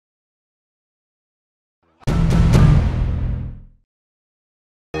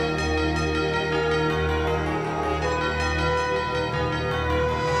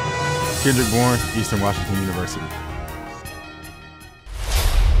Kendrick Bourne, Eastern Washington University.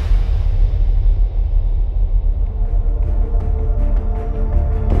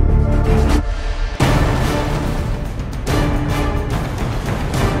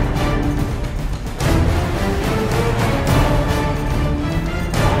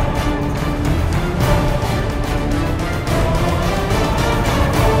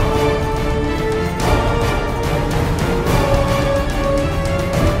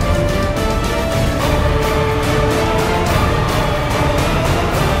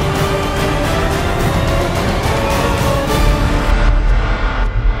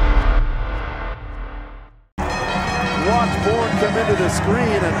 Watch Bourne come into the screen,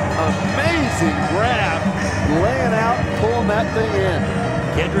 an amazing grab, laying out, pulling that thing in.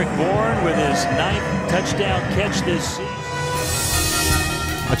 Kendrick Bourne with his 9th touchdown catch this season.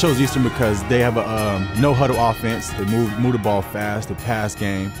 I chose Eastern because they have a no-huddle offense. They move the ball fast, the pass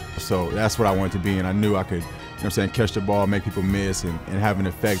game. So that's what I wanted to be, and I knew I could, catch the ball, make people miss, and have an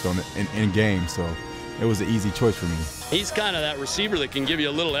effect on it in game. So it was an easy choice for me. He's kind of that receiver that can give you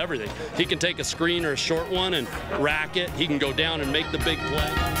a little everything. He can take a screen or a short one and rack it. He can go down and make the big play.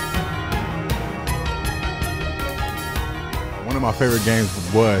 One of my favorite games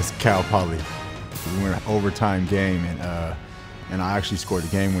was Cal Poly. We were in an overtime game, and I actually scored the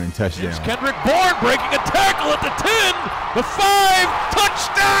game-winning touchdown. Here's Kendrick Bourne breaking a tackle at the 10, the 5,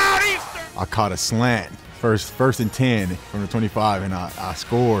 touchdown Eastern! I caught a slant, first and 10 from the 25, and I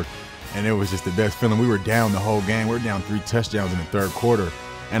scored. And it was just the best feeling. We were down the whole game. We were down 3 touchdowns in the 3rd quarter.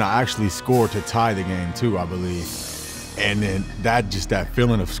 And I actually scored to tie the game too, I believe. And then that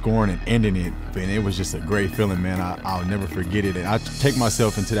feeling of scoring and ending it, and it was just a great feeling, man. I'll never forget it. And I take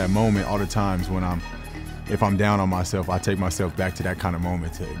myself into that moment all the times when if I'm down on myself, I take myself back to that kind of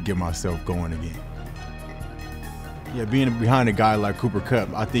moment to get myself going again. Yeah, being behind a guy like Cooper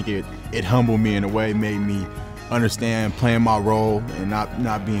Kupp, I think it humbled me in a way, made me understand playing my role and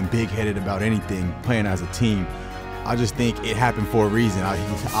not being big-headed about anything, playing as a team. I just think it happened for a reason.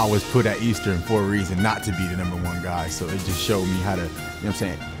 I was put at Eastern for a reason, not to be the #1 guy. So it just showed me how to,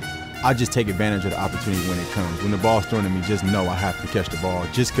 I just take advantage of the opportunity when it comes. When the ball's thrown at me, just know I have to catch the ball.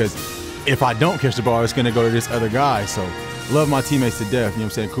 Just because if I don't catch the ball, it's gonna go to this other guy. So love my teammates to death,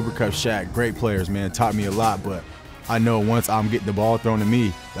 Cooper Kupp, Shaq, great players, man, taught me a lot, but I know once I'm getting the ball thrown to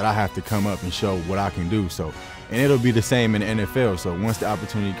me that I have to come up and show what I can do. So, and it'll be the same in the NFL. So once the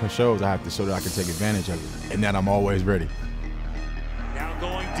opportunity shows, I have to show that I can take advantage of it, and that I'm always ready. Now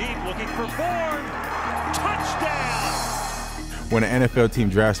going deep, looking for Bourne. Touchdown! When an NFL team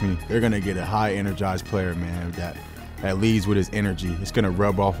drafts me, they're gonna get a high energized player, man, that leads with his energy. It's gonna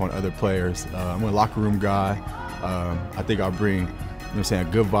rub off on other players. I'm a locker room guy. I think I'll bring,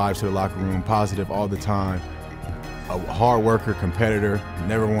 good vibes to the locker room, positive all the time. A hard worker, competitor,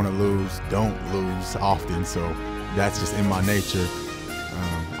 never want to lose, don't lose often, so that's just in my nature.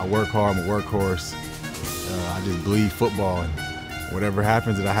 I work hard, I'm a workhorse. I just bleed football, and whatever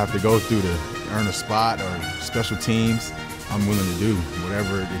happens that I have to go through to earn a spot or special teams, I'm willing to do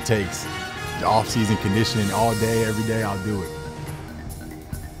whatever it takes. The off-season conditioning all day, every day, I'll do it.